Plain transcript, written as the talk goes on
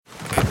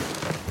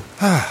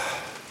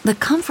The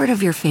comfort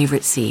of your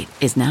favorite seat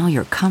is now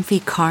your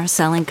comfy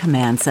car-selling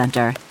command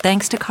center,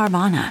 thanks to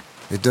Carvana.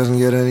 It doesn't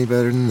get any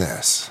better than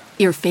this.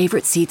 Your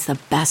favorite seat's the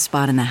best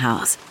spot in the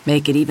house.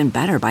 Make it even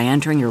better by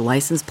entering your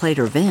license plate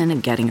or VIN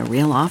and getting a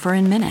real offer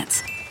in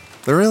minutes.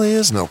 There really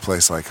is no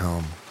place like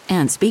home.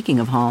 And speaking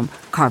of home,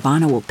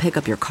 Carvana will pick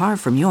up your car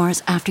from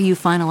yours after you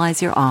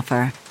finalize your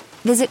offer.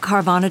 Visit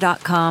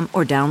Carvana.com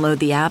or download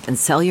the app and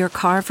sell your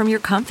car from your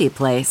comfy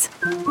place.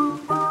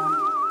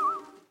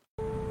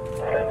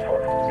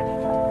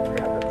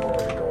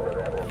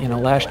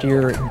 Last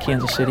year in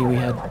Kansas City, we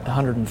had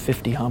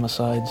 150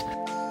 homicides.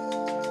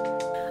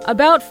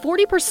 About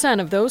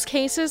 40% of those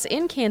cases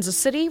in Kansas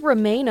City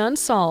remain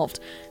unsolved.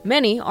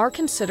 Many are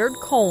considered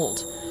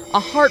cold.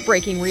 A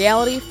heartbreaking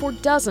reality for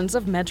dozens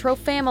of Metro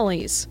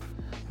families.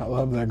 I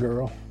love that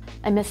girl.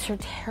 I miss her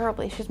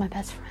terribly. She was my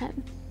best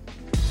friend.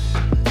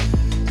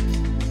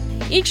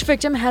 Each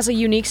victim has a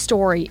unique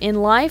story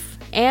in life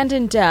and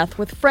in death,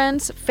 with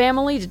friends,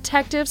 family,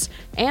 detectives,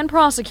 and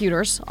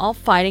prosecutors all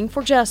fighting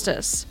for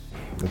justice.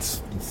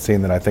 It's a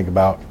scene that I think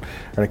about,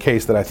 or a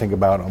case that I think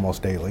about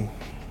almost daily.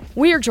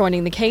 We are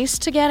joining the case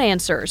to get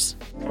answers.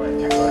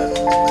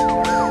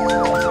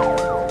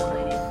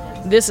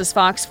 This is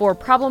FOX4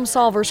 Problem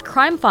Solvers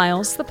Crime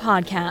Files, the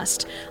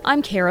podcast.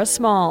 I'm Kara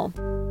Small.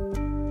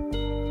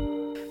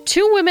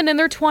 Two women in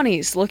their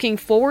 20s looking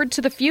forward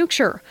to the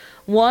future.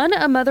 One,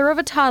 a mother of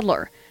a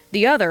toddler.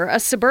 The other,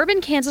 a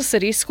suburban Kansas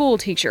City school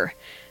teacher.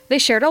 They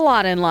shared a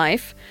lot in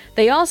life.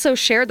 They also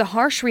shared the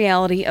harsh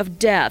reality of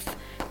death.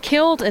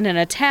 Killed in an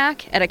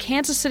attack at a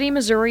Kansas City,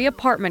 Missouri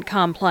apartment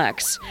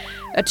complex.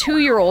 A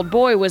 2-year-old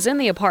boy was in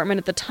the apartment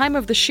at the time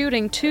of the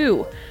shooting,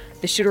 too.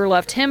 The shooter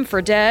left him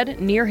for dead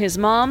near his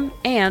mom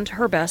and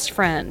her best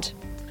friend.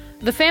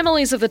 The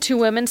families of the two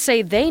women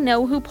say they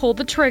know who pulled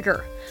the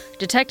trigger.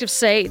 Detectives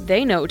say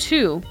they know,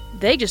 too.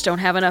 They just don't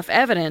have enough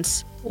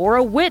evidence or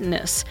a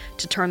witness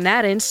to turn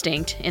that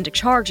instinct into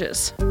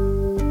charges.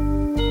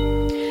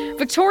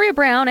 Victoria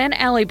Brown and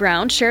Allie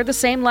Brown shared the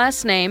same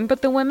last name,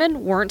 but the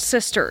women weren't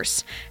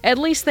sisters. At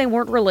least they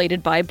weren't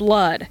related by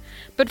blood.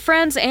 But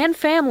friends and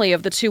family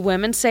of the two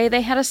women say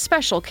they had a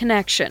special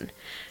connection.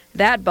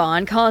 That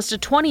bond caused a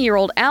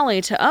 20-year-old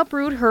Allie to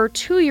uproot her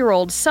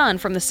 2-year-old son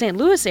from the St.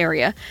 Louis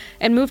area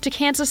and move to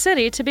Kansas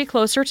City to be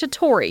closer to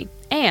Tori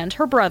and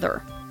her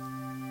brother.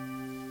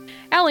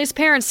 Allie's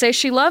parents say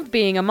she loved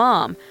being a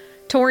mom.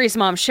 Tori's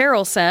mom,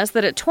 Cheryl, says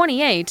that at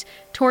 28,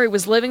 Tori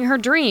was living her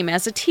dream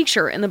as a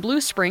teacher in the Blue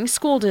Springs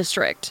School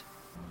District.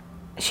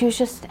 She was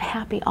just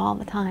happy all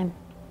the time.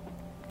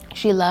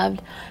 She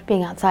loved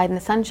being outside in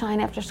the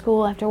sunshine after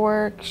school, after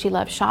work. She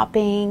loved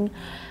shopping.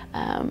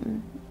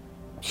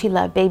 She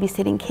loved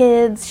babysitting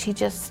kids. She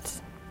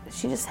just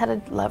had a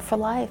love for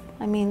life.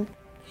 I mean,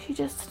 she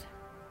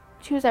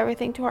was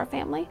everything to our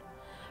family.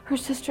 Her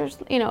sisters,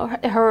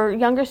 her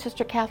younger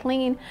sister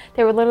Kathleen,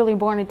 they were literally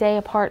born a day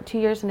apart, 2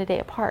 years and a day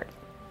apart.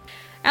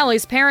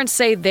 Allie's parents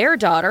say their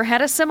daughter had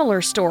a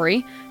similar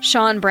story.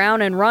 Sean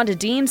Brown and Rhonda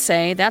Dean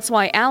say that's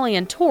why Allie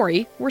and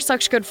Tori were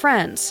such good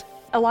friends.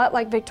 A lot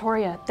like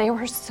Victoria, they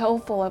were so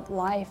full of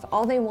life.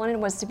 All they wanted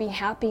was to be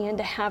happy and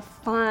to have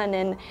fun,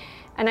 and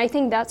I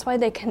think that's why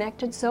they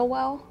connected so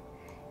well,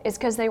 is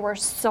because they were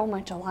so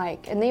much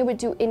alike, and they would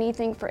do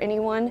anything for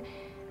anyone,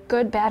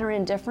 good, bad, or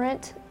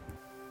indifferent.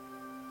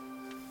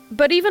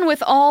 But even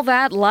with all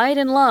that light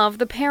and love,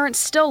 the parents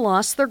still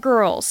lost their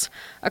girls.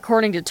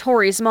 According to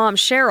Tori's mom,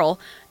 Cheryl,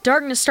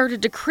 darkness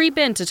started to creep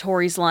into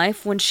Tori's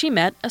life when she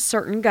met a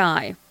certain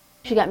guy.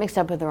 She got mixed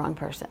up with the wrong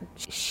person.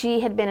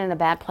 She had been in a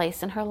bad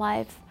place in her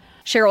life.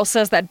 Cheryl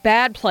says that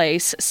bad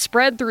place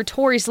spread through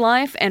Tori's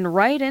life and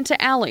right into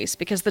Allie's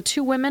because the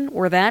two women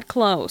were that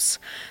close.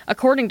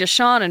 According to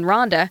Sean and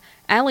Rhonda,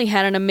 Allie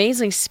had an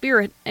amazing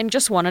spirit and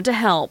just wanted to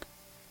help.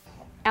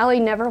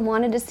 Allie never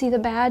wanted to see the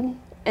bad,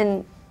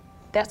 and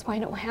that's why I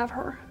don't have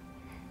her.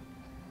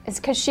 It's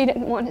because she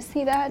didn't want to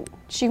see that.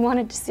 She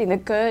wanted to see the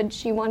good.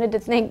 She wanted to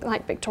think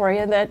like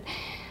Victoria, that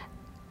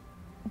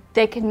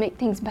they could make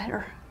things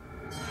better.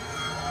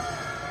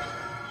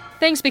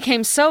 Things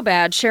became so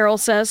bad, Cheryl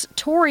says,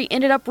 Tori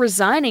ended up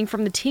resigning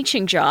from the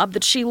teaching job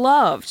that she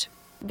loved.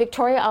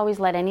 Victoria always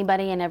let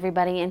anybody and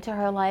everybody into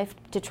her life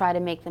to try to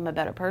make them a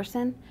better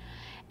person.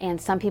 And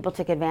some people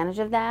took advantage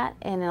of that.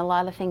 And a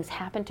lot of things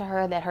happened to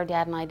her that her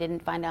dad and I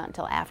didn't find out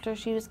until after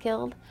she was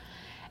killed.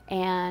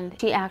 And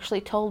she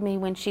actually told me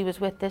when she was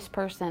with this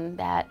person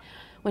that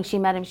when she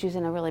met him, she was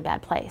in a really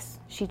bad place.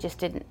 She just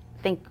didn't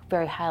think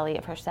very highly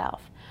of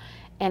herself.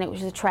 And it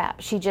was a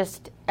trap.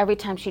 Every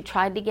time she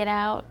tried to get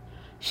out,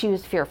 she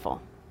was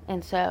fearful.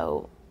 And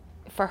so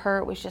for her,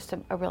 it was just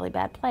a really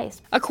bad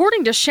place.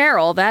 According to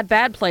Cheryl, that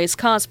bad place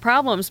caused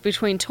problems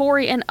between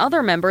Tori and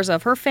other members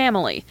of her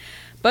family.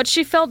 But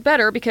she felt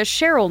better because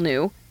Cheryl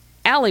knew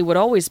Allie would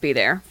always be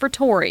there for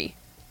Tori.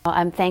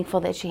 I'm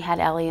thankful that she had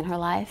Allie in her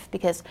life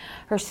because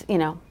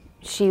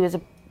she was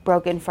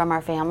broken from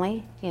our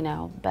family,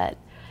 but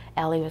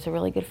Allie was a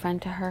really good friend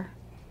to her.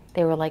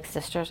 They were like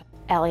sisters.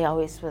 Allie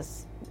always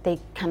was, they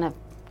kind of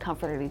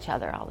comforted each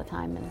other all the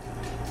time.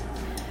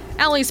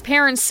 Allie's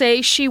parents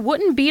say she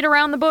wouldn't beat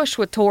around the bush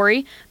with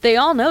Tori. They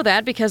all know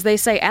that because they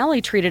say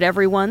Allie treated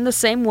everyone the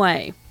same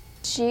way.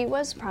 She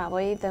was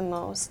probably the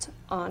most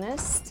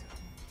honest,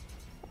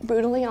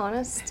 brutally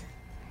honest,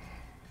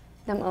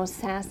 the most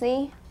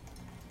sassy,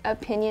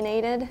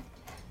 opinionated.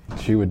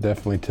 She would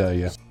definitely tell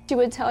you. She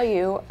would tell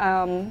you,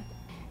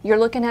 you're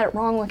looking at it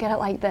wrong, look at it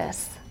like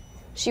this.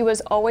 She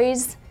was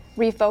always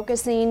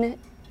refocusing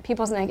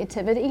people's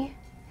negativity.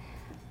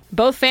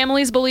 Both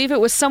families believe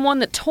it was someone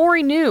that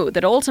Tori knew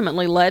that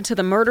ultimately led to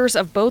the murders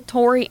of both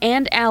Tori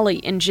and Allie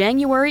in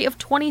January of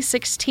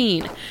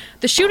 2016.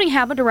 The shooting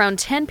happened around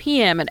 10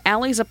 p.m. at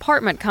Allie's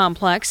apartment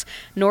complex,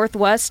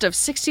 northwest of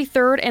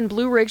 63rd and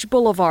Blue Ridge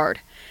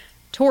Boulevard.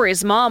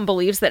 Tori's mom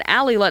believes that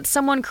Allie let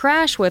someone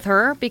crash with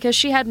her because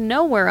she had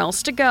nowhere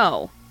else to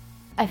go.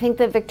 I think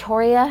that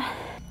Victoria,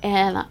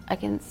 and I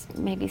can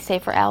maybe say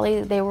for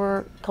Allie, they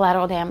were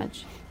collateral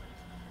damage.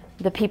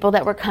 The people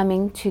that were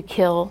coming to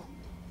kill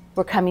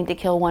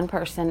one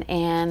person,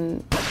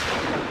 and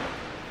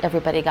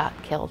everybody got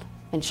killed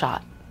and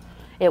shot.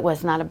 It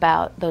was not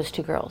about those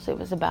two girls, it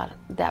was about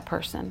that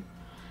person.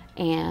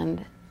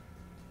 And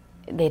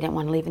they didn't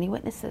want to leave any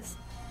witnesses.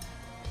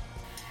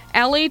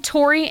 Allie,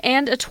 Tori,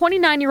 and a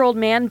 29-year-old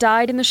man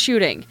died in the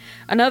shooting.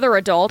 Another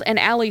adult and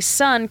Allie's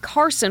son,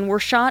 Carson, were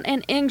shot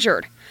and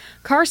injured.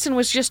 Carson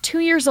was just 2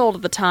 years old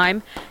at the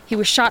time. He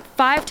was shot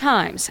 5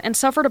 times and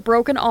suffered a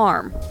broken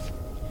arm.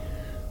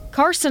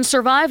 Carson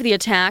survived the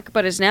attack,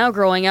 but is now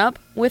growing up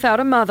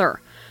without a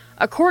mother.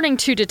 According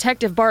to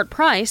Detective Bart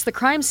Price, the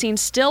crime scene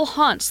still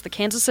haunts the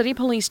Kansas City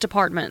Police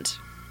Department.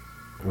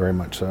 Very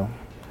much so.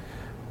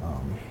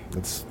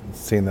 It's a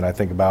scene that I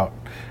think about,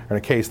 or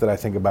a case that I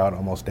think about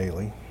almost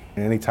daily.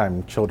 And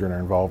anytime children are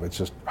involved, it's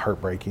just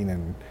heartbreaking.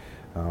 And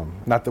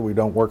not that we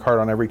don't work hard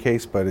on every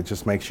case, but it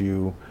just makes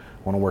you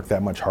want to work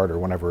that much harder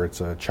whenever it's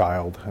a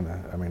child, and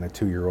a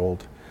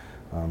 2-year-old,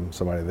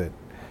 somebody that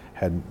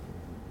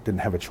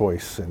didn't have a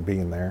choice in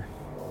being there.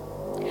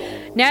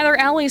 Neither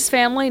Allie's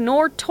family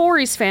nor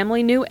Tori's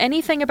family knew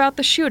anything about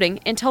the shooting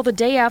until the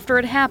day after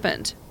it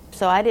happened.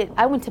 So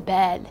I went to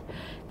bed.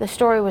 The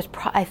story was,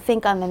 I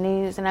think, on the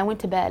news, and I went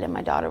to bed and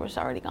my daughter was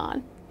already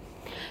gone.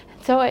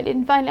 So I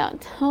didn't find out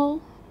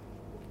until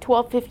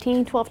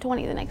 12:15,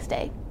 12:20 the next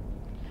day.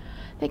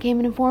 They came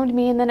and informed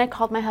me, and then I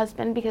called my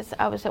husband because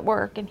I was at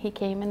work, and he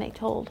came and they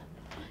told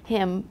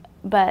him.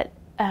 But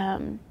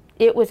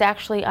it was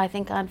actually, I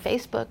think, on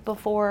Facebook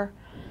before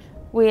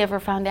we ever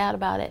found out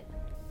about it.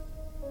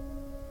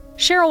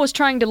 Cheryl was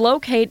trying to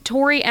locate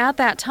Tori at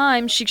that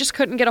time. She just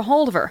couldn't get a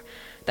hold of her.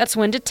 That's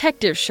when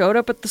detectives showed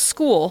up at the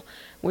school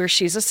where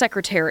she's a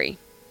secretary.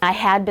 I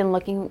had been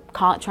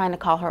trying to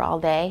call her all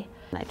day.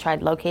 I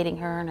tried locating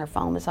her, and her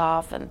phone was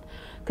off and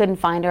couldn't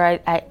find her.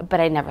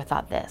 But I never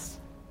thought this.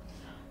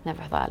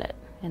 Never thought it.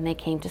 And they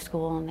came to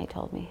school and they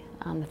told me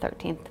on the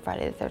 13th,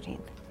 Friday the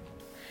 13th.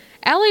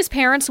 Allie's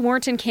parents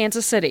weren't in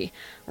Kansas City.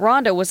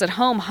 Rhonda was at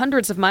home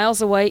hundreds of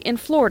miles away in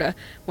Florida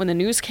when the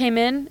news came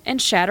in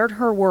and shattered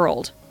her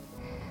world.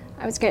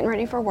 I was getting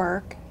ready for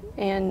work,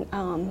 and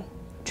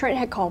Trent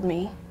had called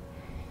me,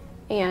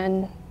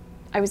 and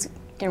I was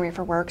getting ready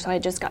for work, so I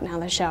had just gotten out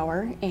of the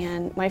shower,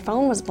 and my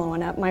phone was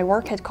blowing up. My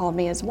work had called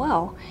me as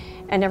well,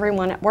 and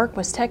everyone at work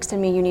was texting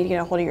me, you need to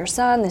get a hold of your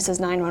son, this is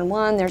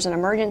 911, there's an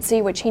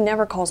emergency, which he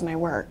never calls my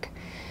work.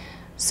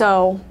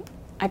 So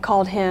I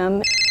called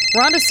him.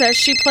 Rhonda says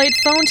she played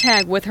phone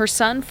tag with her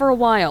son for a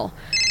while,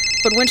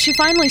 but when she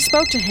finally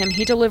spoke to him,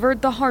 he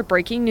delivered the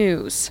heartbreaking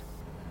news.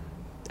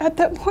 At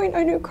that point,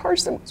 I knew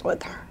Carson was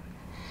with her.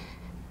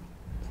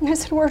 And I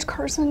said, where's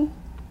Carson?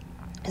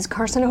 Is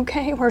Carson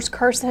okay? Where's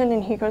Carson?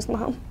 And he goes,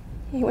 Mom,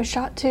 he was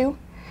shot too.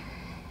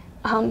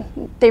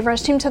 They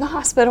rushed him to the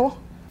hospital.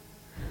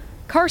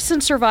 Carson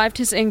survived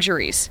his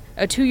injuries.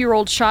 A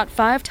 2-year-old shot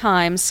 5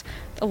 times.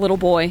 The little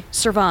boy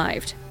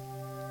survived.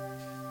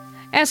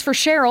 As for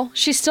Cheryl,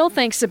 she still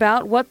thinks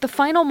about what the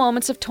final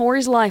moments of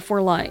Tori's life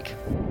were like.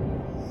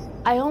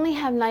 I only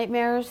have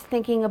nightmares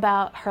thinking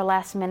about her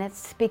last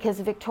minutes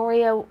because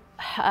Victoria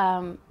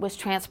was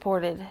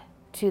transported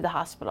to the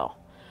hospital.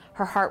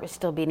 Her heart was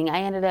still beating.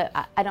 I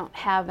don't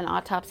have an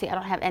autopsy, I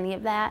don't have any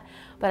of that,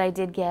 but I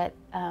did get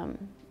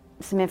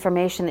some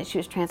information that she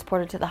was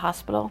transported to the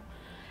hospital,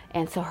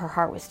 and so her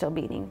heart was still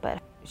beating,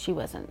 but she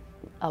wasn't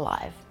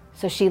alive.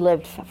 So she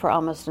lived for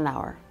almost an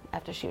hour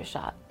after she was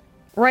shot.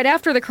 Right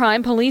after the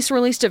crime, police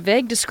released a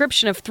vague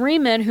description of 3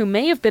 men who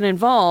may have been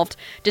involved.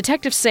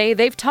 Detectives say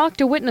they've talked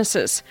to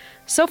witnesses.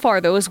 So far,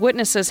 those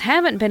witnesses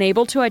haven't been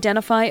able to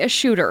identify a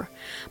shooter.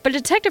 But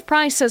Detective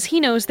Price says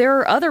he knows there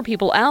are other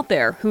people out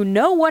there who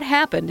know what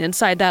happened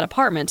inside that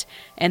apartment,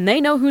 and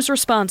they know who's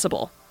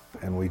responsible.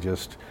 And we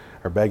just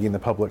are begging the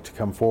public to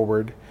come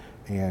forward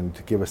and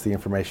to give us the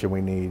information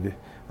we need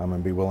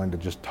and be willing to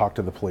just talk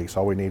to the police.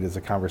 All we need is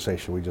a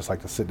conversation. We just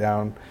like to sit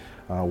down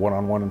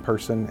one-on-one in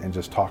person and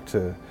just talk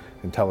to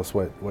and tell us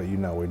what you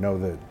know. We know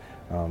that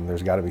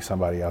there's got to be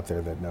somebody out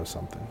there that knows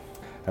something.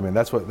 I mean,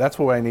 that's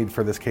what I need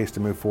for this case to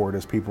move forward,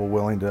 is people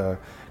willing to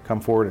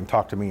come forward and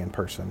talk to me in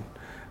person.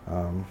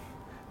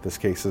 This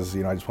case is,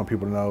 I just want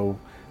people to know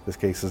This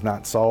case is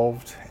not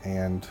solved,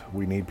 and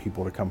we need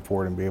people to come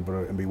forward and be able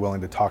to and be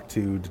willing to talk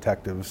to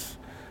detectives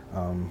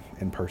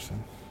in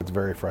person. It's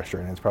very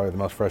frustrating. It's probably the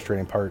most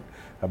frustrating part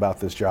about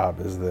this job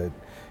is that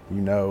you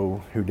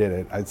know who did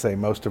it. I'd say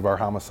most of our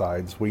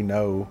homicides, we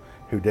know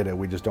who did it.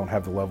 We just don't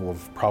have the level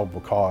of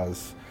probable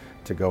cause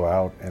to go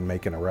out and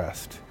make an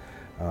arrest.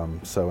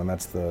 And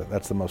that's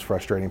the most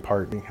frustrating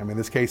part. I mean,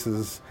 this case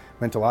has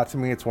meant a lot to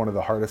me. It's one of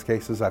the hardest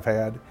cases I've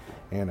had,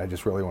 and I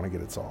just really want to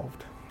get it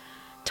solved.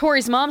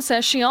 Tori's mom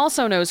says she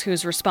also knows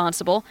who's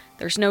responsible.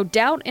 There's no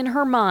doubt in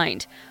her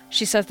mind.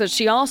 She says that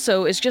she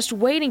also is just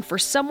waiting for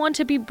someone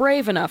to be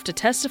brave enough to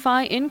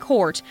testify in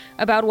court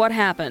about what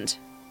happened.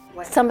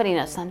 Somebody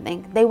knows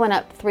something. They went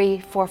up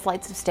 3-4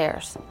 flights of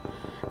stairs.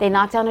 They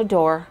knocked on a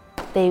door.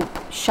 They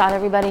shot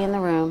everybody in the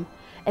room,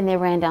 and they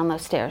ran down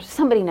those stairs.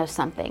 Somebody knows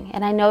something.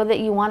 And I know that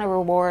you want a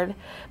reward,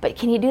 but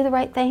can you do the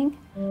right thing?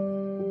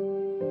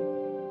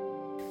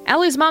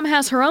 Allie's mom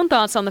has her own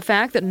thoughts on the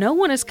fact that no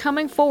one is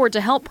coming forward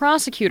to help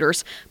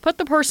prosecutors put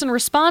the person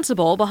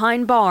responsible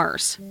behind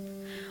bars.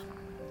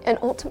 And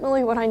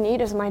ultimately what I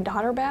need is my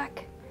daughter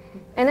back.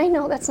 And I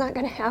know that's not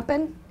going to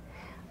happen.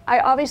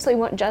 I obviously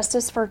want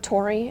justice for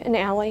Tori and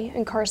Allie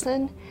and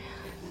Carson.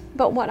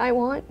 But what I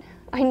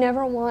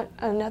never want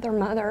another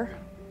mother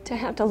to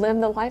have to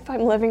live the life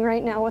I'm living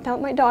right now without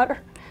my daughter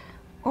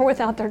or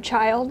without their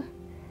child.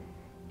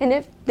 And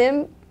if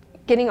them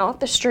getting off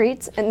the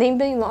streets and them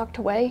being locked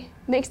away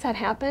makes that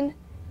happen,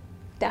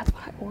 that's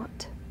what I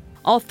want.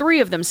 All three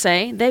of them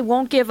say they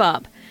won't give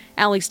up.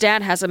 Allie's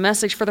dad has a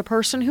message for the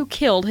person who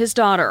killed his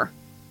daughter.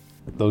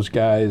 Those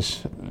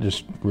guys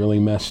just really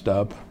messed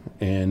up,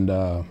 and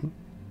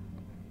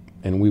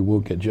we will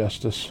get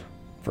justice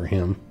for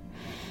him,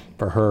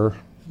 for her,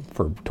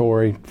 for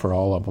Tori, for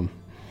all of them.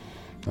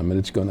 I mean,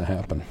 it's going to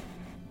happen.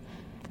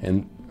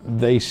 And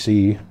they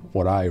see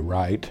what I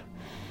write,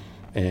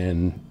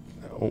 and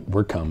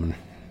we're coming.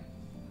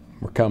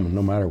 We're coming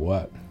no matter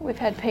what. We've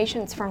had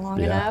patience for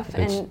long enough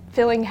and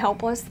feeling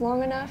helpless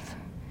long enough.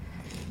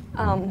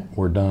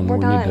 We're done.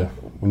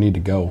 We need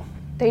to go.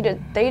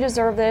 They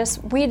deserve this.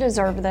 We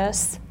deserve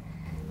this.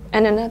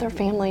 And another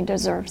family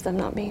deserves them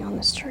not being on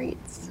the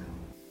streets.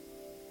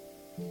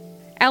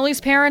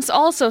 Allie's parents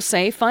also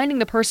say finding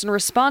the person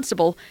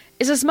responsible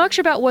is as much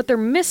about what they're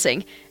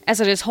missing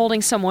as it is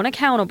holding someone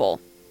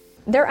accountable.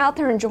 They're out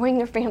there enjoying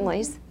their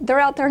families. They're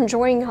out there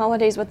enjoying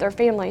holidays with their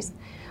families.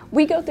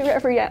 We go through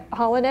every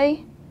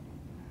holiday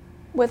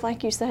with,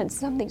 like you said,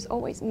 something's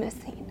always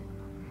missing.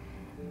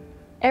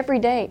 Every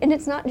day. And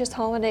it's not just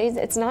holidays.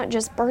 It's not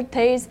just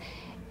birthdays.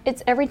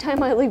 It's every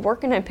time I leave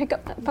work and I pick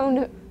up that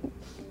phone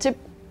to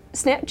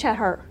Snapchat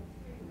her.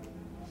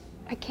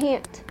 I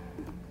can't.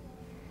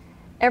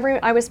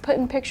 I was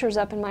putting pictures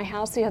up in my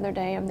house the other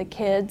day of the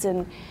kids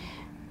and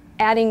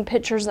adding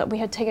pictures that we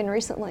had taken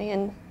recently,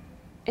 and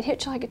it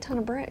hits you like a ton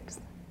of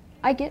bricks.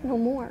 I get no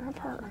more of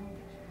her.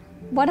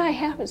 What I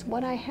have is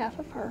what I have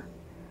of her.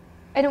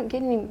 I don't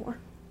get any more.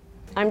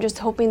 I'm just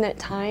hoping that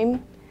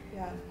time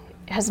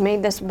has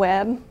made this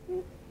web,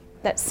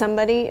 that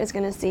somebody is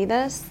going to see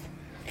this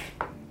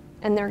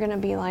and they're going to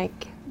be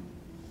like,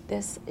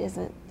 this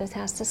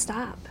has to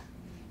stop.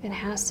 It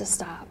has to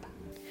stop.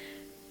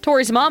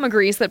 Tori's mom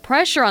agrees that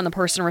pressure on the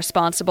person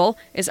responsible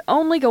is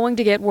only going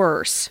to get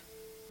worse.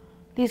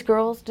 These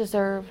girls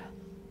deserve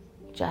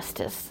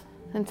justice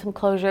and some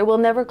closure. It will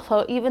never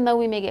close, even though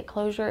we may get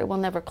closure, it will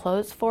never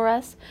close for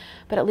us,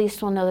 but at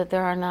least we'll know that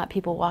there are not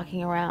people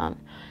walking around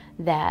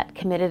that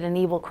committed an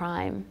evil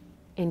crime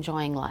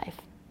enjoying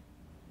life,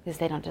 because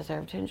they don't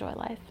deserve to enjoy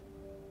life.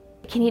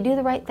 Can you do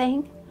the right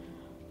thing?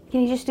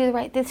 Can you just do the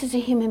right? This is a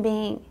human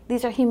being.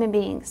 These are human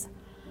beings.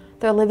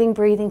 They're living,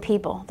 breathing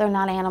people. They're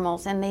not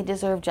animals, and they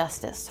deserve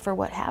justice for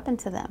what happened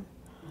to them.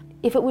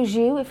 If it was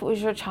you, if it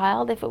was your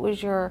child, if it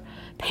was your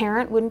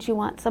parent, wouldn't you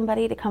want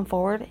somebody to come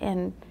forward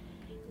and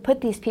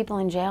put these people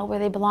in jail where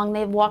they belong?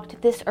 They've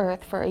walked this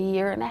earth for 1.5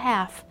 years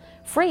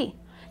free.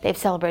 They've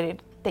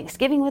celebrated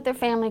Thanksgiving with their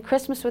family,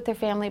 Christmas with their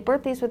family,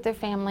 birthdays with their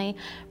family,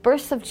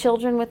 births of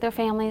children with their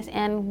families,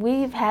 and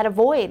we've had a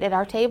void at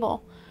our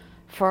table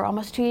for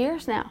almost 2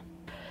 years now.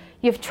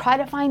 You've tried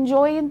to find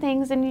joy in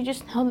things and you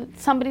just know that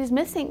somebody's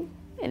missing.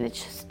 And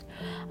it's just,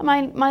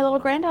 my little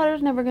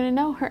granddaughter's never gonna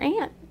know her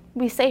aunt.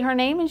 We say her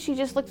name and she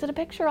just looks at a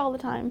picture all the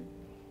time.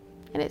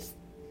 And it's,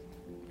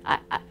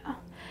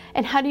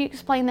 and how do you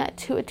explain that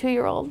to a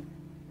 2-year-old?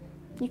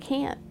 You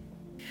can't.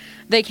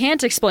 They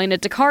can't explain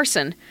it to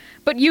Carson,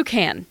 but you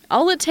can.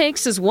 All it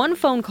takes is one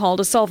phone call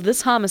to solve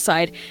this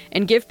homicide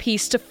and give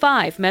peace to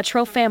 5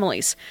 Metro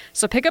families.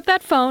 So pick up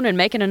that phone and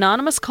make an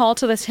anonymous call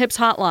to the TIPS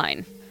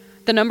hotline.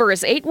 The number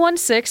is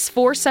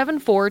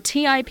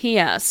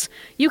 816-474-TIPS.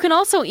 You can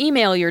also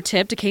email your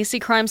tip to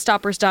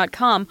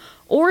kccrimestoppers.com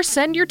or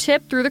send your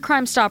tip through the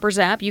Crime Stoppers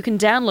app. You can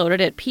download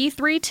it at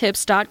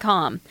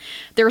p3tips.com.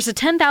 There is a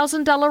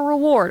 $10,000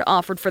 reward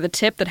offered for the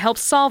tip that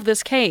helps solve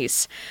this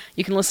case.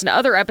 You can listen to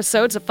other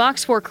episodes of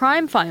FOX4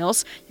 Crime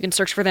Files. You can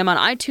search for them on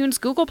iTunes,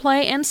 Google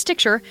Play, and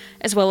Stitcher,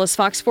 as well as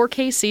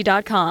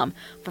fox4kc.com.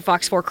 For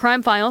FOX4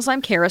 Crime Files,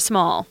 I'm Kara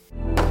Small.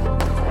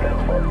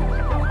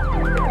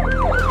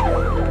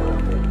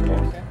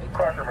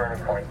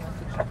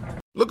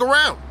 look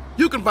around.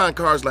 You can find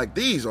cars like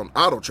these on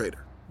AutoTrader.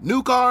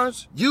 New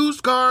cars,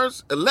 used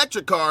cars,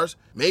 electric cars,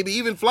 maybe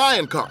even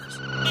flying cars.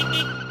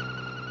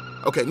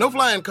 Okay, no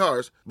flying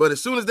cars, but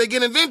as soon as they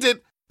get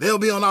invented, they'll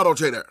be on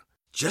AutoTrader.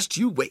 Just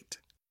you wait.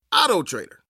 AutoTrader.